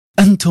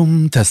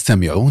أنتم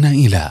تستمعون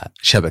إلى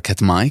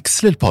شبكة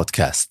مايكس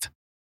للبودكاست.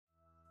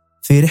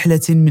 في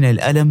رحلة من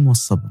الألم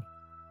والصبر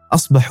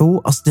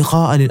أصبحوا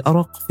أصدقاء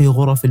للأرق في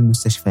غرف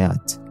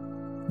المستشفيات.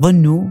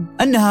 ظنوا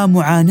أنها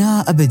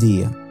معاناة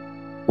أبدية،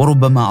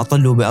 وربما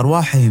أطلوا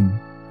بأرواحهم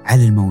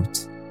على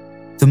الموت،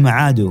 ثم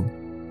عادوا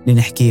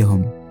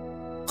لنحكيهم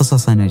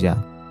قصص نجاة.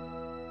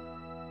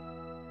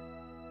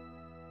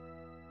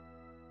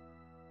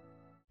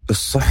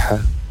 الصحة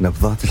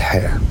نبضات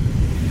الحياة،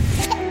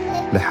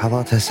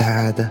 لحظاتها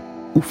سعادة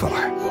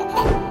وفرح.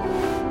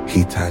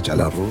 هي تاج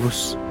على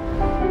الرؤوس،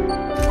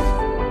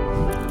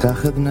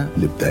 تاخذنا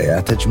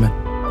لبدايات أجمل،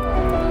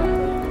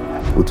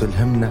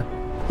 وتلهمنا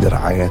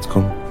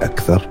لرعايتكم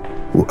أكثر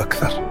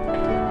وأكثر.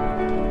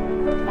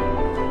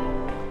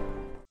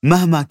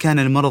 مهما كان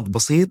المرض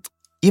بسيط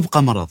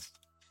يبقى مرض،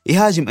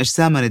 يهاجم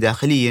أجسامنا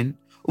داخلياً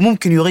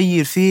وممكن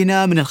يغير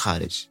فينا من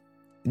الخارج.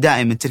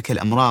 دائماً تلك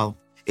الأمراض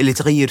اللي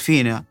تغير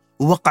فينا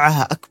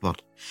ووقعها أكبر،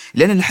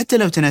 لأننا حتى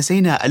لو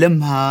تناسينا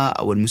ألمها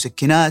أو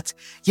المسكنات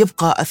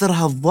يبقى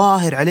أثرها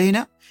الظاهر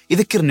علينا،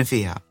 يذكرنا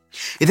فيها،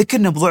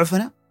 يذكرنا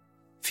بضعفنا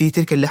في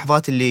تلك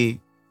اللحظات اللي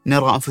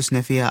نرى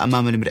أنفسنا فيها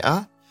أمام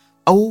المرآة،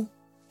 أو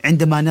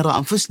عندما نرى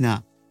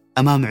أنفسنا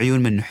أمام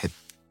عيون من نحب.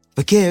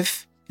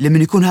 فكيف لما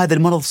يكون هذا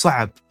المرض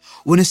صعب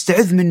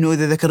ونستعذ منه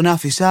إذا ذكرناه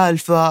في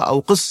سالفة أو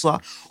قصة،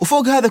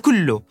 وفوق هذا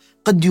كله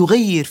قد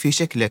يغير في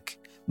شكلك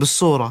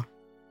بالصورة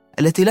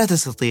التي لا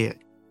تستطيع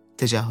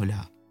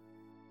تجاهلها.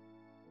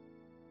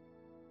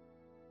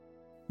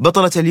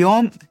 بطلة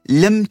اليوم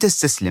لم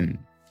تستسلم،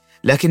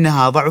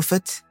 لكنها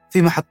ضعفت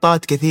في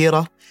محطات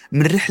كثيرة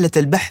من رحلة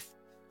البحث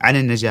عن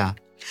النجاة،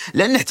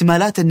 لأن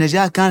احتمالات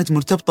النجاة كانت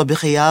مرتبطة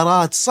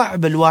بخيارات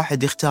صعب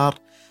الواحد يختار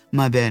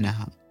ما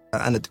بينها.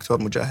 أنا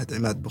الدكتور مجاهد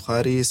عماد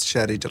بخاري،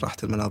 استشاري جراحة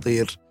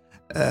المناظير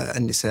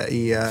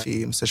النسائية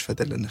في مستشفى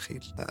دل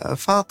النخيل.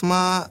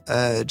 فاطمة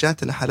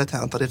جاتنا حالتها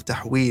عن طريق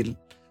تحويل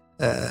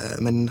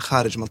من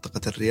خارج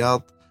منطقة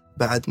الرياض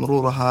بعد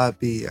مرورها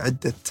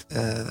بعدة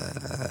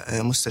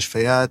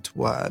مستشفيات،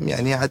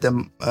 ويعني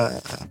عدم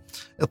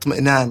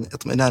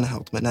اطمئنانها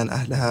واطمئنان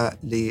أهلها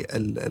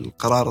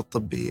للقرار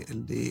الطبي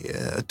اللي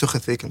اتخذ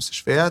في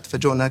المستشفيات،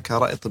 فجونا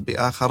كرأي طبي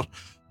آخر،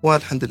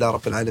 والحمد لله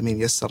رب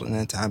العالمين يسر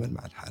أن نتعامل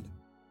مع الحالة.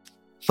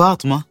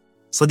 فاطمة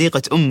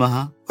صديقة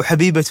أمها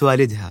وحبيبة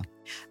والدها،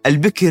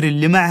 البكر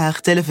اللي معها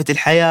اختلفت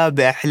الحياة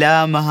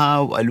بأحلامها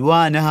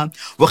وألوانها،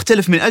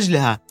 واختلف من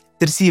أجلها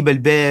ترسيب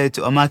البيت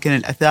وأماكن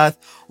الأثاث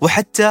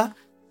وحتى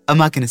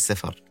أماكن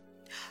السفر.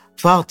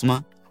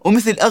 فاطمة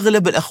ومثل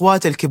أغلب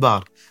الأخوات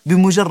الكبار،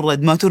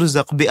 بمجرد ما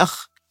ترزق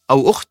بأخ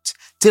أو أخت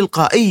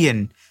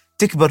تلقائياً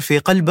تكبر في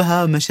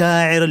قلبها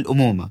مشاعر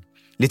الأمومة،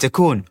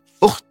 لتكون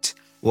أخت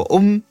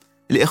وأم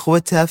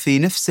لإخوتها في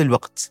نفس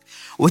الوقت،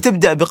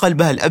 وتبدأ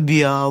بقلبها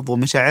الأبيض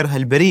ومشاعرها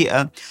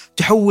البريئة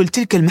تحول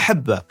تلك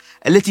المحبة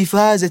التي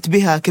فازت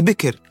بها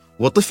كبكر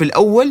وطفل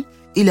أول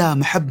إلى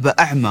محبة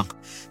أعمق،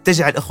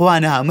 تجعل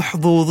إخوانها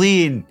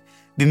محظوظين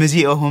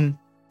بمجيئهم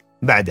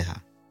بعدها،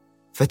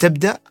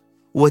 فتبدأ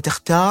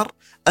وتختار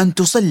أن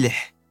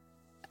تصلح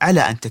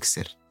على أن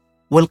تكسر،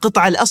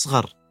 والقطعة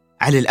الأصغر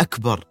على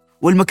الأكبر،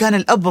 والمكان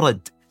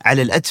الأبرد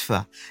على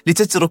الأدفى،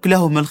 لتترك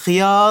لهم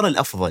الخيار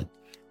الأفضل.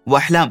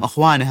 وأحلام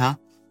أخوانها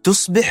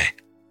تصبح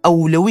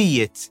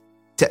أولوية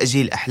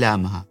تأجيل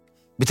أحلامها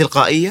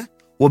بتلقائية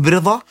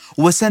وبرضا.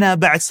 وسنة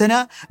بعد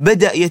سنة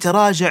بدأ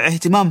يتراجع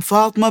اهتمام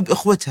فاطمة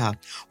بإخوتها،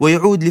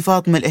 ويعود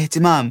لفاطمة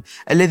الاهتمام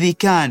الذي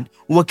كان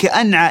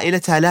وكأن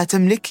عائلتها لا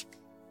تملك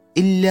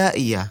إلا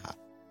إياها،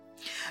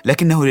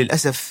 لكنه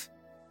للأسف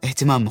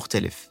اهتمام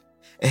مختلف،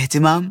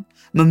 اهتمام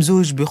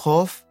ممزوج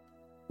بخوف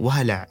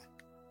وهلع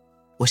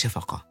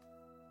وشفقة.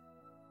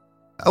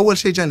 أول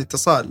شيء جاني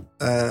اتصال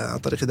عن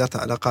طريق إدارة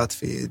العلاقات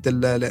في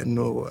دلة،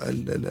 لأنه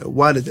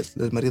والد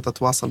المريضة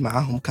تواصل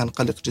معهم، كان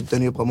قلق جدا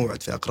يبغى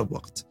موعد في أقرب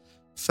وقت،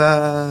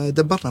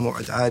 فدبرنا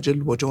موعد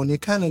عاجل وجوني.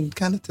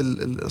 كانت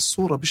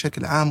الصورة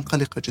بشكل عام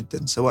قلقة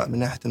جدا، سواء من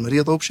ناحية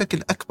المريضة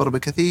وبشكل أكبر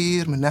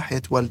بكثير من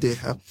ناحية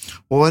والديها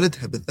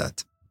ووالدها بالذات.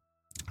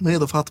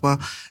 المريضة فاطمة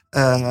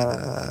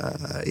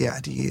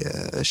يعني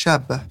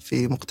شابة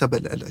في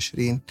مقتبل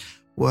 20،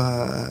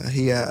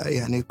 وهي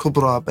يعني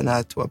كبرى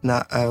بنات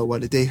وأبناء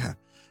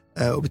والديها،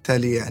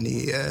 وبالتالي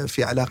يعني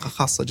في علاقة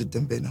خاصة جدا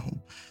بينهم.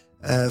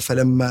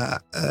 فلما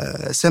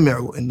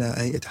سمعوا أن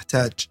هي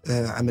تحتاج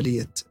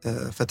عملية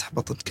فتح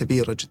بطن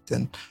كبيرة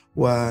جدا،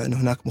 وأن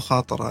هناك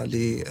مخاطرة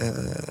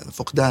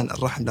لفقدان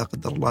الرحم لا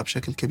قدر الله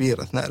بشكل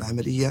كبير أثناء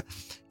العملية،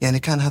 يعني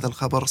كان هذا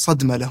الخبر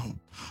صدمة لهم،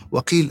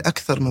 وقيل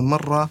أكثر من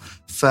مرة،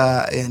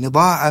 فيعني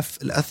ضاعف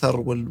الأثر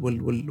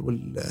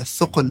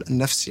والثقل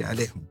النفسي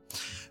عليهم.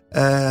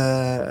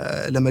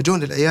 لما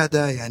جون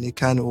العيادة يعني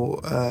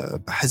كانوا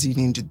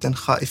حزينين جدا،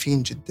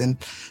 خائفين جدا،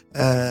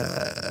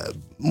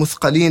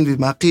 مثقلين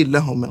بما قيل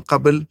لهم من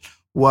قبل،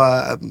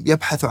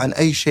 ويبحثوا عن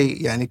أي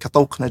شيء يعني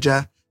كطوق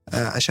نجاة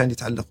عشان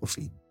يتعلقوا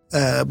فيه.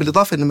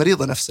 بالإضافة أن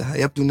المريضة نفسها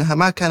يبدو أنها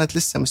ما كانت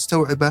لسه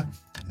مستوعبة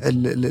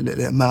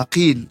ما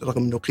قيل،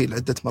 رغم أنه قيل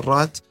عدة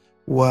مرات،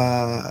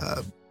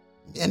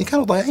 يعني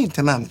كانوا ضايعين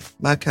تماما،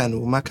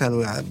 ما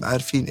كانوا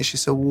عارفين إيش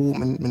يسووا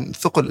من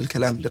ثقل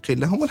الكلام اللي قيل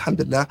لهم.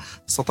 والحمد لله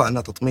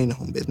استطعنا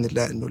تطمينهم بإذن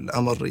الله إنه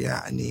الأمر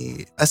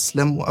يعني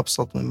أسلم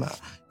وأبسط مما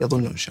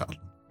يظنه إن شاء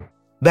الله.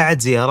 بعد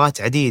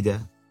زيارات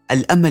عديدة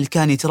الأمل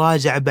كان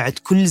يتراجع بعد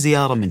كل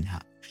زيارة منها،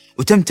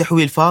 وتم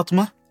تحويل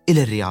فاطمة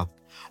إلى الرياض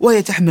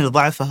وهي تحمل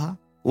ضعفها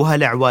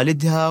وهلع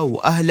والدها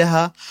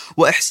وأهلها،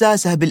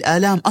 وإحساسها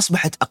بالآلام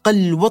أصبحت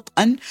أقل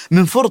وطئا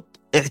من فرط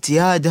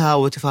اعتيادها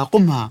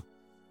وتفاقمها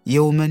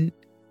يوما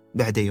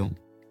بعد يوم.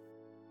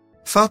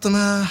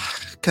 فاطمة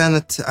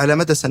كانت على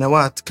مدى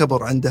سنوات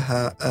كبر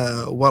عندها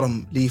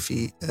ورم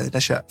ليفي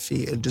نشأ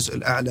في الجزء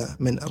الأعلى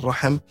من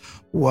الرحم،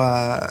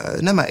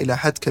 ونما إلى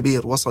حد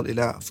كبير وصل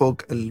إلى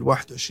فوق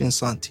 21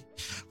 سنتي،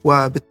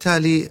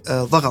 وبالتالي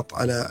ضغط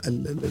على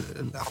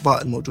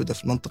الأعضاء الموجودة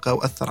في المنطقة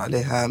وأثر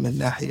عليها من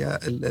ناحية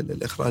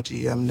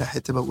الإخراجية من ناحية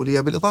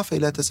التبولية، بالإضافة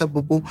إلى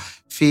تسببه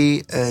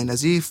في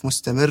نزيف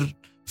مستمر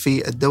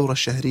في الدورة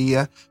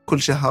الشهرية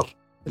كل شهر.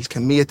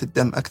 الكمية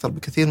الدم أكثر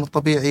بكثير من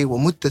الطبيعي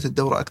ومدة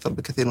الدورة أكثر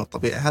بكثير من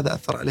الطبيعي، هذا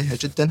أثر عليها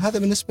جدا. هذا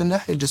بالنسبة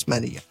للناحية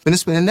الجسمانية.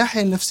 بالنسبة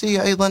للناحية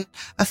النفسية أيضا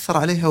أثر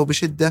عليها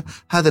وبشدة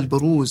هذا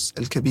البروز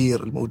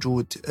الكبير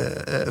الموجود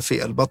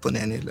في البطن،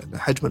 يعني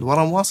حجم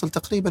الورم واصل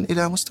تقريبا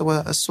إلى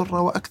مستوى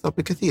السرة وأكثر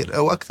بكثير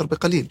أو أكثر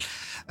بقليل،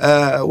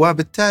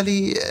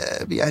 وبالتالي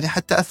يعني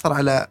حتى أثر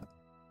على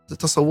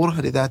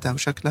تصورها لذاتها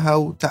وشكلها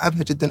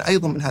وتعبها جدا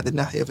أيضا من هذه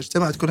الناحية.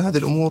 فاجتمعت كل هذه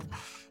الأمور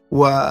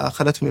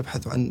وخلتهم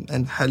يبحثوا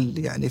عن حل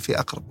يعني في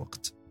أقرب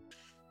وقت.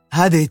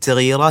 هذه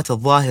التغيرات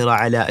الظاهرة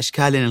على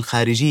أشكالنا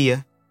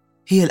الخارجية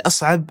هي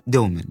الأصعب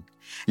دوما،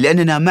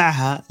 لأننا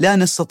معها لا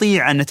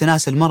نستطيع أن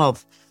نتناسى المرض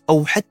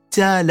أو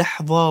حتى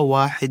لحظة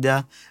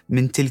واحدة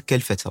من تلك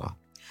الفترة،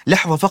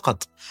 لحظة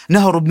فقط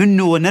نهرب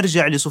منه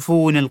ونرجع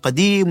لصفونا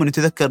القديم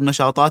ونتذكر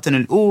نشاطاتنا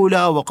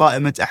الأولى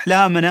وقائمة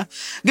أحلامنا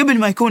قبل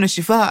ما يكون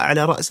الشفاء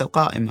على رأس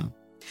القائمة.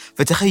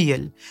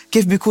 فتخيل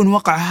كيف بيكون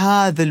وقع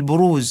هذا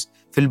البروز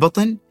في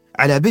البطن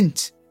على بنت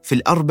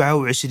في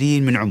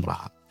 24 من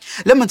عمرها،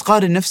 لما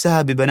تقارن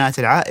نفسها ببنات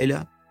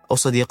العائلة أو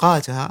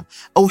صديقاتها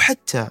أو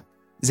حتى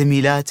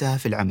زميلاتها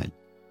في العمل.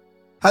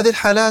 هذه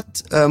الحالات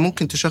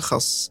ممكن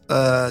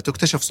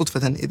تكتشف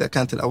صدفة إذا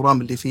كانت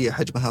الأورام اللي فيها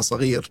حجمها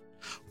صغير،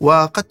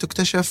 وقد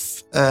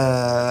تكتشف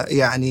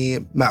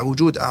يعني مع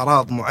وجود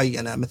أعراض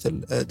معينة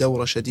مثل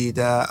دورة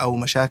شديدة أو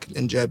مشاكل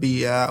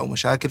إنجابية أو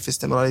مشاكل في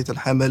استمرارية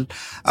الحمل،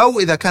 أو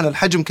إذا كان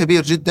الحجم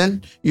كبير جدا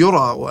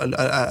يرى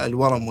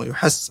الورم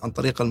ويحس عن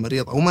طريق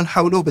المريض أو من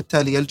حوله،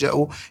 بالتالي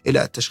يلجأوا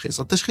إلى التشخيص.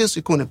 التشخيص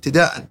يكون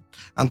ابتداء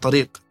عن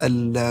طريق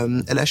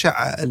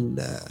الأشعة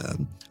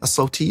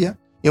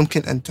الصوتية،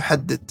 يمكن أن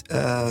تحدد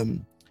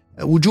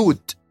وجود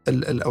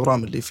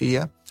الأورام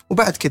الليفية،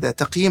 وبعد كده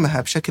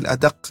تقييمها بشكل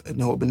أدق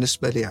أنه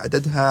بالنسبة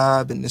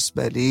لعددها،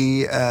 بالنسبة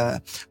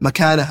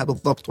لمكانها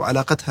بالضبط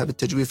وعلاقتها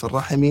بالتجويف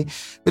الرحمي،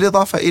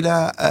 بالإضافة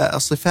إلى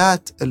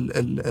صفات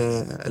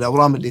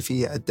الأورام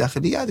الليفية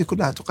الداخلية. هذه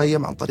كلها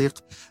تقيم عن طريق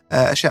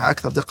أشعة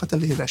أكثر دقة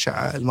اللي هي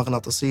الأشعة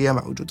المغناطيسية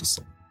مع وجود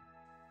الصوت.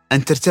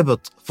 أن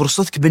ترتبط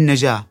فرصتك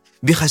بالنجاة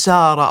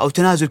بخسارة أو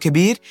تنازل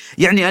كبير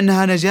يعني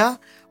أنها نجاة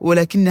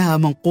ولكنها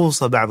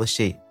منقوصة بعض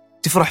الشيء،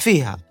 تفرح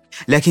فيها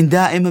لكن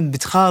دائما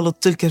بتخالط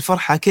تلك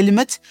الفرحة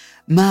كلمة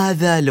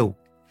ماذا لو،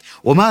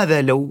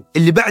 وماذا لو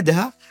اللي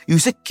بعدها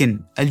يسكن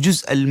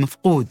الجزء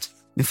المفقود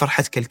من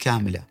فرحتك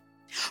الكاملة.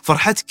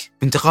 فرحتك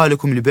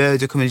بانتقالكم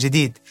لبيتكم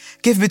الجديد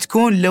كيف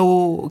بتكون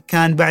لو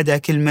كان بعدها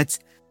كلمة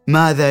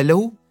ماذا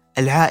لو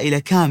العائلة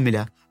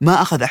كاملة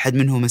ما أخذ أحد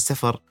منهم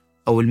السفر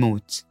أو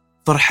الموت.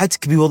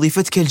 فرحتك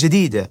بوظيفتك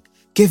الجديدة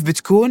كيف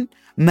بتكون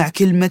مع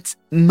كلمة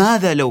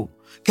ماذا لو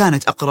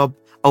كانت أقرب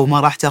أو ما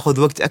راح تأخذ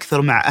وقت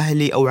أكثر مع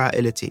أهلي أو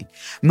عائلتي.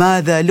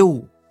 ماذا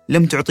لو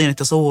لم تعطينا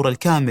التصور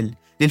الكامل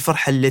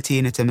للفرحة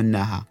التي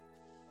نتمناها.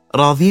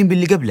 راضين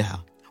باللي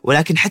قبلها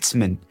ولكن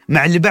حتما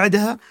مع اللي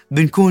بعدها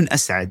بنكون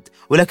أسعد،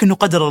 ولكنه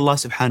قدر الله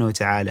سبحانه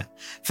وتعالى.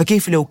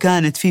 فكيف لو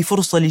كانت في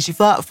فرصة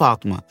لشفاء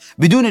فاطمة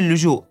بدون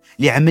اللجوء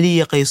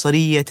لعملية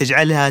قيصرية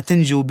تجعلها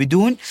تنجو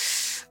بدون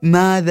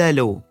ماذا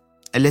لو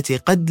التي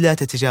قد لا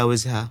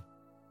تتجاوزها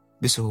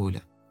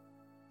بسهولة.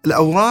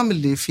 الأورام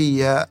اللي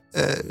فيها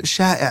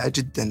شائعة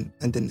جدا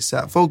عند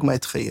النساء فوق ما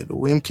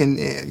يتخيلوا، ويمكن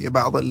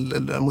بعض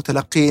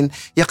المتلقين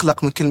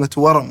يقلق من كلمة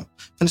ورم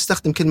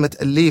فنستخدم كلمة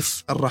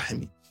الليف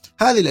الرحمي.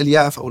 هذه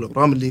الألياف أو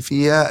الأورام اللي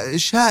فيها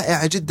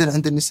شائعة جدا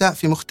عند النساء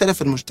في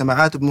مختلف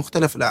المجتمعات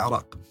وبمختلف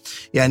الأعراق.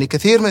 يعني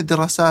كثير من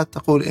الدراسات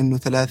تقول إنه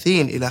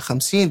 30 إلى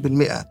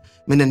 50%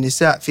 من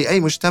النساء في أي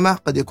مجتمع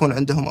قد يكون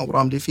عندهم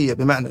أورام ليفية.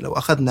 بمعنى لو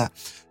أخذنا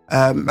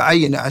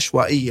عينة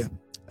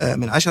عشوائية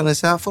من 10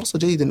 نساء، فرصة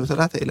جيدة أنه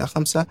 3 إلى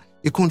 5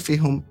 يكون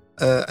فيهم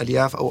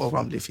ألياف أو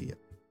أورام ليفية.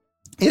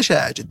 هي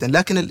شائعة جدا،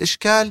 لكن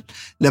الإشكال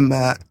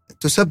لما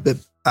تسبب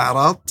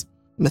أعراض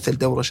مثل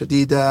دورة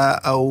شديدة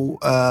أو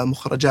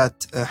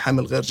مخرجات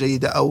حمل غير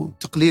جيدة أو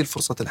تقليل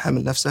فرصة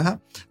الحمل نفسها،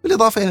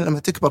 بالإضافة إلى لما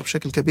تكبر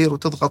بشكل كبير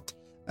وتضغط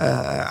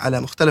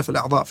على مختلف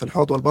الأعضاء في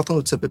الحوض والبطن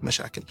وتسبب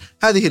مشاكل.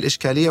 هذه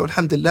الإشكالية،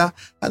 والحمد لله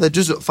هذا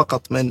جزء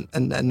فقط من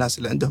الناس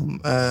اللي عندهم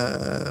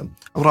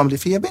أورام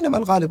ليفية، بينما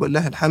الغالب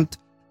والله الحمد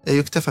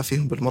يكتفى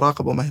فيهم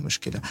بالمراقبة وما هي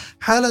مشكلة.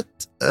 حالة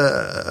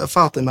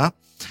فاطمة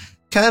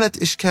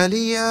كانت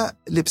إشكالية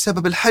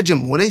بسبب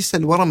الحجم وليس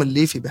الورم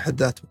الليفي بحد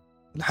ذاته.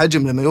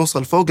 الحجم لما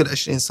يوصل فوق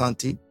 20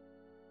 سنتي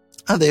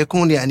هذا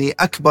يكون يعني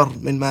أكبر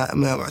من ما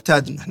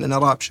معتاد أن احنا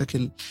نراه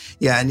بشكل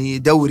يعني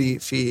دوري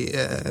في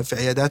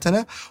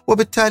عياداتنا،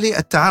 وبالتالي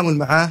التعامل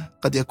معه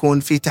قد يكون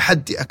في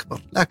تحدي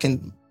أكبر، لكن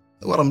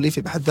ورم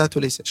ليفي بحد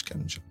ذاته ليس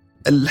إشكال إن شاء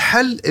الله.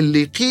 الحل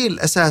اللي قيل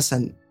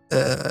أساساً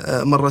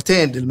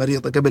مرتين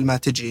للمريضة قبل ما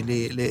تجي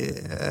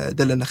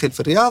لدل النخيل في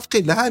الرياض،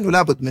 قيل لها أنه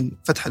لابد من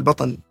فتح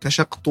البطن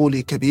كشق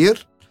طولي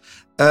كبير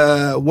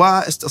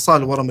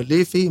واستئصال الورم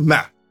الليفي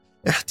مع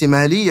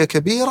احتمالية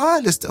كبيرة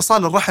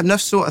لاستئصال الرحم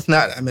نفسه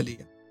أثناء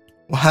العملية.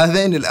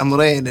 وهذين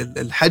الأمرين،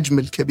 الحجم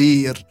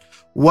الكبير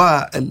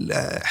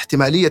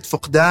واحتمالية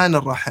فقدان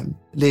الرحم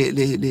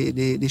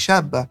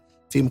لشابة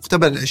في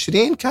مقتبل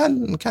 20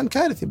 كان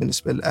كارثي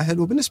بالنسبة للأهل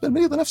وبالنسبة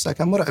للمريضة نفسها،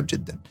 كان مرعب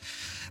جدا.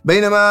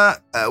 بينما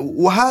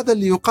وهذا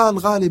اللي يقال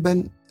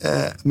غالبا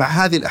مع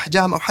هذه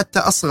الأحجام أو حتى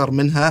أصغر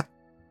منها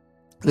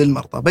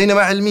للمرضى.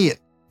 بينما علميا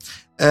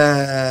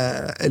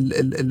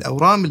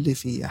الأورام اللي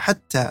فيها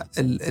حتى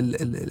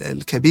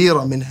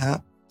الكبيرة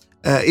منها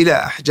إلى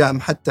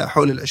أحجام حتى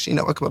حول 20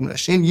 أو أكبر من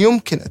 20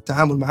 يمكن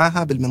التعامل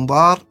معها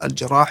بالمنظار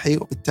الجراحي،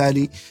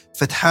 وبالتالي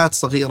فتحات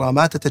صغيرة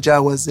ما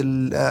تتجاوز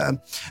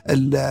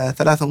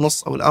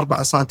 3.5 أو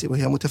 4 سنتي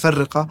وهي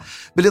متفرقة،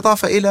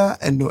 بالإضافة إلى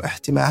أنه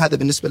هذا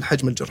بالنسبة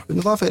لحجم الجرح،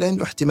 بالإضافة إلى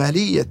أنه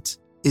احتمالية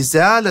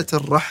إزالة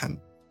الرحم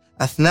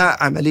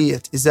أثناء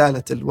عملية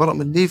إزالة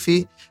الورم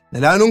الليفي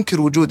لا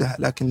ننكر وجودها،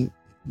 لكن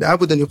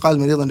لابد أن يقال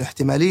مريضا أن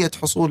احتمالية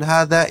حصول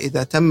هذا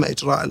إذا تم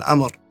إجراء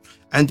الأمر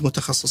عند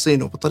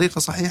متخصصين وبطريقة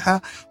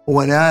صحيحة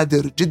هو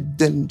نادر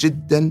جدا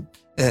جدا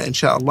إن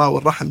شاء الله،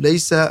 والرحم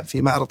ليس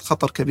في معرض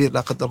خطر كبير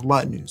لا قدر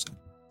الله أن يزال.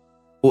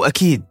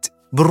 وأكيد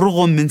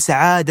بالرغم من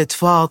سعادة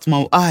فاطمة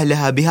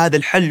وأهلها بهذا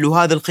الحل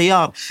وهذا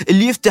الخيار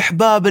اللي يفتح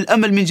باب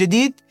الأمل من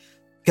جديد،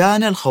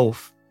 كان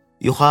الخوف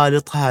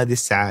يخالط هذه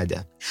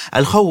السعادة.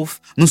 الخوف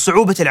من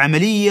صعوبة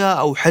العملية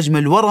أو حجم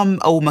الورم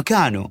أو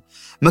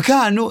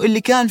مكانه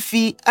اللي كان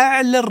في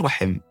أعلى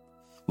الرحم،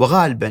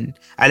 وغالبا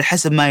على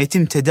حسب ما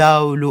يتم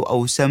تداوله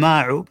أو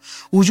سماعه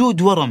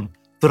وجود ورم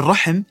في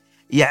الرحم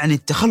يعني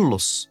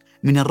التخلص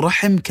من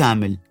الرحم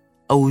كامل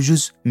أو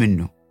جزء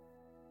منه،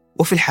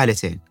 وفي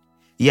الحالتين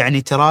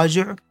يعني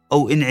تراجع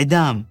أو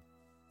انعدام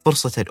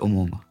فرصة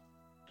الأمومة.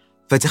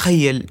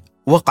 فتخيل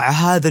وقع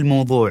هذا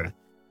الموضوع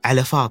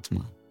على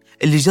فاطمة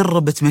اللي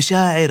جربت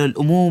مشاعر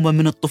الأمومة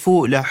من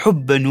الطفولة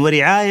حبا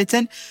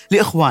ورعاية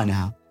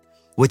لإخوانها،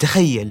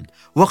 وتخيل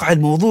وقع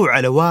الموضوع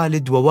على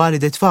والد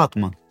ووالدة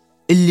فاطمة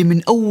اللي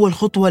من أول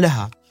خطوة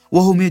لها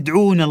وهم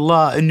يدعون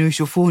الله أنه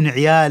يشوفون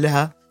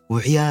عيالها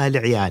وعيال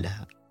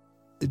عيالها.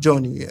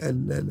 جوني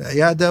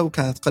العيادة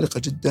وكانت قلقة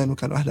جدا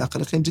وكانوا أهلها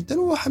قلقين جدا،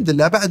 والحمد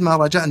لله بعد ما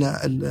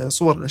راجعنا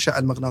الصور الأشعة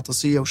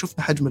المغناطيسية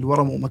وشفنا حجم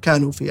الورم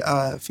ومكانه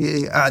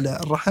في أعلى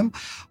الرحم،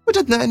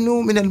 وجدنا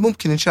أنه من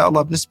الممكن إن شاء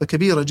الله بنسبة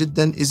كبيرة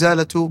جدا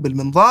إزالته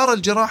بالمنظار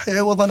الجراحي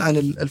عوضا عن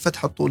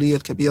الفتحة الطولية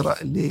الكبيرة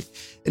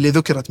اللي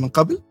ذكرت من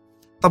قبل.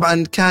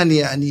 طبعا كان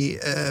يعني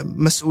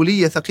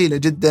مسؤولية ثقيلة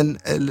جدا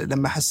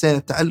لما حسينا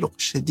التعلق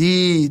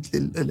الشديد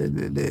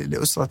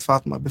لأسرة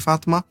فاطمة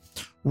بفاطمة،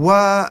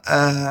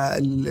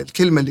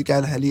 والكلمة اللي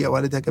قالها لي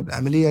والدها قبل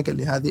العملية قال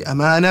لي هذه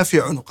أمانة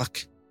في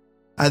عنقك.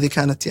 هذه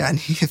كانت يعني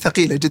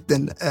ثقيلة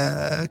جدا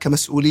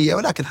كمسؤولية،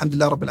 ولكن الحمد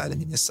لله رب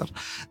العالمين يسر.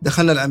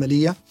 دخلنا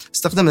العملية،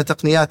 استخدمنا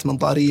تقنيات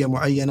منظارية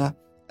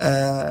معينة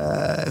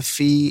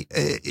في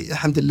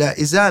الحمد لله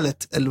إزالة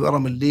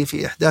الورم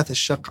الليفي، إحداث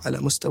الشق على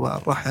مستوى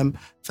الرحم،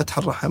 فتح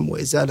الرحم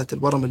وإزالة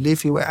الورم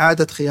الليفي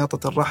وإعادة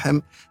خياطة الرحم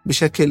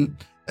بشكل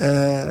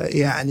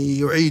يعني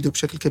يعيد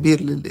بشكل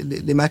كبير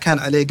لما كان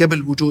عليه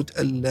قبل وجود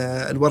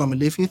الورم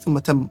الليفي. ثم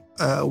تم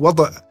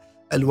وضع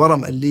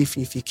الورم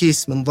الليفي في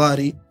كيس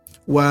منظاري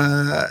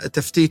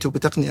وتفتيته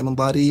بتقنية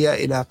منظارية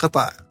إلى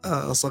قطع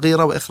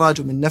صغيرة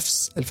وإخراجه من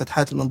نفس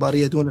الفتحات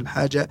المنظارية دون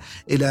الحاجة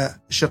إلى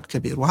شق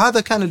كبير. وهذا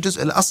كان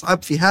الجزء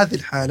الأصعب في هذه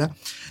الحالة،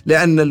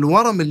 لأن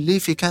الورم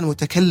الليفي كان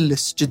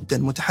متكلس جدا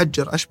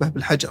متحجر أشبه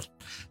بالحجر،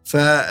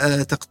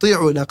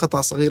 فتقطيعه إلى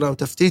قطع صغيرة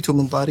وتفتيته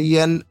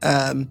منظاريا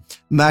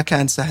ما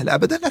كان سهل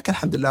أبدا، لكن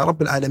الحمد لله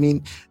رب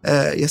العالمين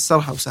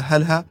يسرها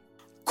وسهلها.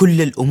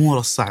 كل الأمور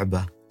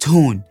الصعبة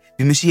تهون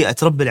بمشيئة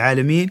رب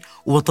العالمين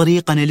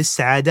وطريقنا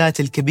للسعادات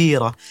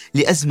الكبيرة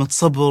لأزمة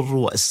صبر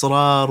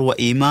وإصرار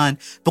وإيمان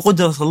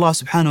بقدرة الله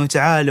سبحانه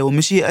وتعالى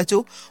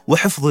ومشيئته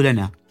وحفظه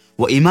لنا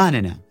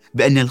وإيماننا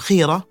بأن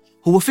الخيرة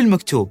هو في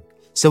المكتوب،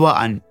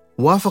 سواء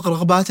وافق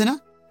رغباتنا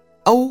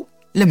أو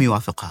لم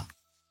يوافقها.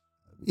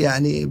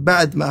 يعني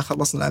بعد ما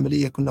خلصنا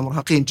العملية كنا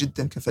مرهقين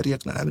جدا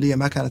كفريقنا، العملية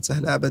ما كانت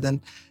سهلة أبدا،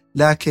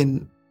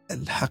 لكن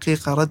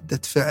الحقيقة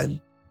ردة فعل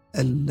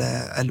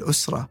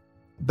الأسرة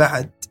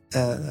بعد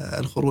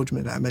الخروج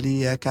من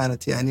العملية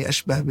كانت يعني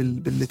أشبه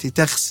بالتي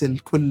تغسل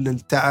كل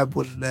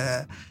التعب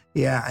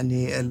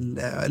يعني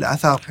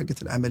الآثار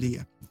حقت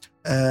العملية.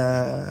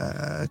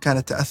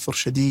 كان تأثر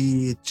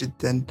شديد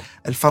جدا،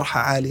 الفرحة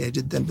عالية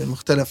جدا بين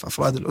مختلف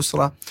أفراد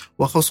الأسرة،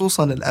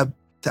 وخصوصا الأب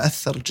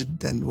تأثر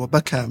جدا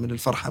وبكى من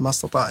الفرحة، ما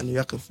استطاع أن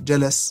يقف،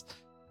 جلس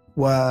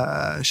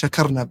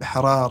وشكرنا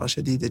بحرارة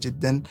شديدة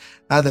جدا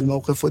هذا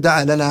الموقف،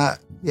 ودعا لنا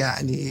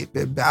يعني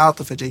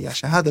بعاطفة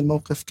جياشة. هذا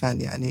الموقف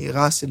كان يعني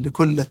غاسل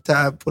لكل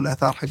التعب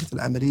والآثار حقت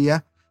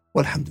العملية،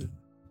 والحمد لله.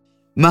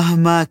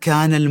 مهما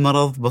كان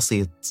المرض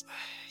بسيط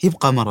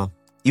يبقى مرض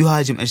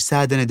يهاجم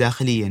أجسادنا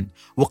داخليا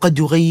وقد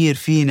يغير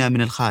فينا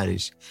من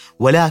الخارج،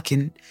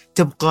 ولكن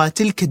تبقى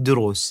تلك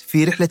الدروس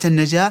في رحلة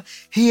النجاة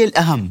هي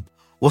الأهم،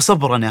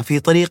 وصبرنا في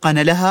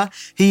طريقنا لها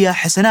هي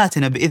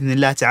حسناتنا بإذن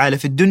الله تعالى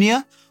في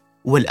الدنيا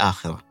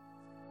والآخرة.